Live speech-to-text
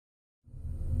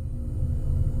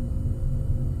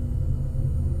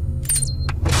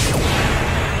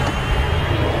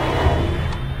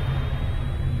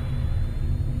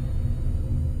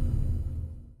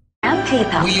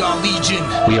PayPal. We are Legion.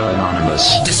 We are anonymous.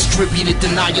 Distributed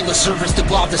denial of service,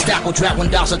 devolved the stack will drag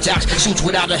when DOS attacks. Suits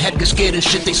without a head get scared and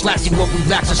shit. They slash you what we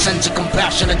lack. A sense of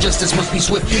compassion and justice must be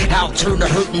swift. I'll turn the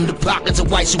hurt in the pockets of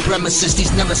white supremacists.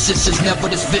 These nemesis is never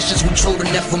this vicious. We troll the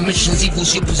net for missions.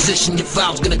 Evil's your position. Your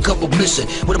file's gonna cover missing.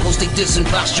 With the most they dissing,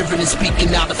 posturing and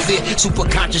speaking out of fear. Super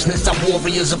consciousness, our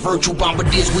warriors, our virtual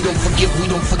bombardiers. We don't forgive, we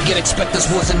don't forget. Expect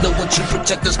us once and know what you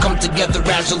protect us. Come together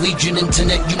as a legion.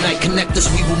 Internet unite, connect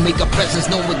us. We will make our presence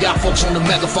known. We got folks on the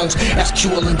megaphones.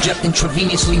 SQL inject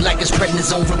intravenously like it's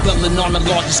prednisone. Rebelling on a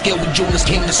larger scale. We Jonas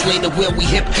came to slay the where we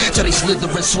hip. So they slither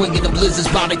and swinging the blizzards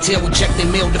by their tail. We check their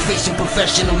mail, the facing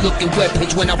professional looking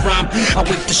webpage. When I rhyme, I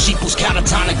whip the sheeples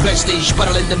catatonic red stage.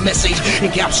 Bottle in the message,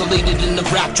 encapsulated in the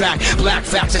rap track. Black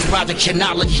facts is project your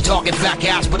knowledge. Talking fat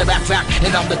ass, but a back fact.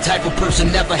 And I'm the type of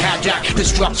person never had jack.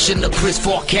 Destruction of Chris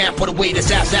for camp, put away this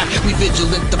ass that. We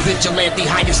vigilant, the vigilante,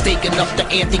 highest staking up the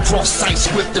anti-cross site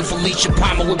script. And Felicia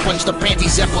Palmer with punch the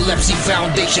panties. Epilepsy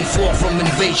foundation, fall from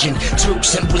invasion.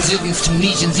 Turks and Brazilians,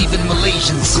 Tunisians, even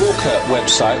Malaysians. Gawker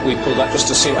website, we pulled that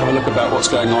just to have a look about what's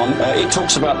going on. It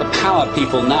talks about the power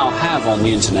people now have on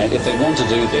the internet if they want to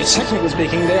do this. Technically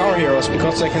speaking, they are heroes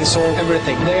because they can solve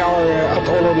everything. They are up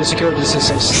all over the security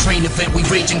systems. Train event, we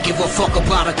rage and give a fuck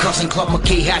about a cussing club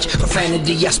McKay hatch.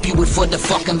 Profanity, I spew it for the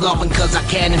fucking loving cause I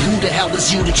can. And who the hell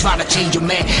is you to try to change a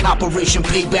man? Operation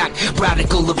Payback,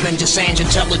 radical Avenger Sanj.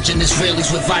 Intelligent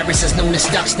Israelis with viruses known as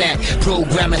Stuxnet.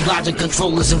 Programming logic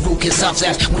controllers and root kiss ass.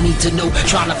 We need to know,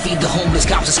 trying to feed the homeless.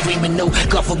 Cops are screaming no,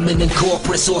 government and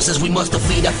corporate sources. We must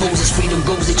defeat our foes as freedom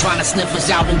goes. They trying to sniff us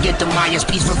out and get the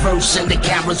ISPs reverse. And the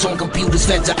cameras on computers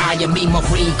fed to IME,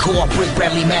 Marine Corps, Brick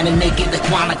Bradley, man and naked, the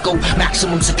Quantico.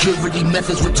 Maximum security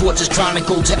methods with torches trying to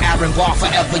go to Aaron Bar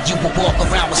forever. You will walk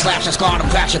around with slash and scar and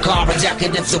crash your car.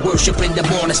 Executives are worshiping the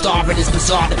morning star. It is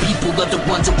bizarre, the people are the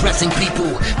ones oppressing people.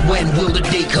 When will the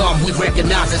day come we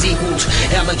recognize as equals?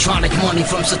 Electronic money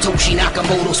from Satoshi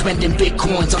Nakamoto, spending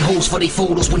bitcoins on hoes for their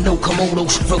photos with no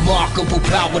komodos. Remarkable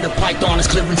power, the python is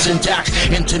clearing syntax.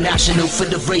 International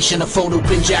Federation of Photo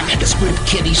Bin Jack. The script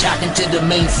kiddies hacking to the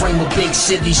mainframe of big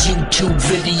cities. YouTube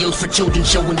videos for children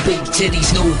showing big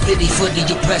titties. No pity for the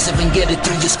oppressive and get it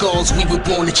through your skulls. We were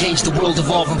born to change the world,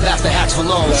 evolving past the hacks for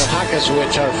laws. There are hackers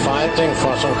which are fighting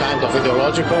for some kind of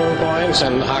ideological points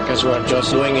and hackers who are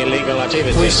just doing illegal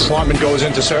activities. Police department goes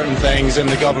into certain things and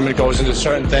the government goes into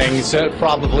certain things.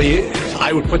 Probably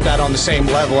I would put that on the same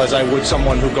level as I would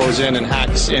someone who goes in and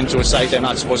hacks into a site they're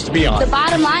not supposed to be on. The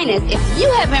bottom line is, if you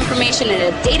have information in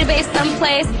a database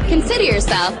someplace, consider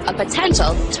yourself a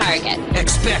potential target.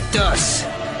 Expect us.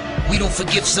 We don't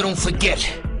forgive, so don't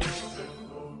forget.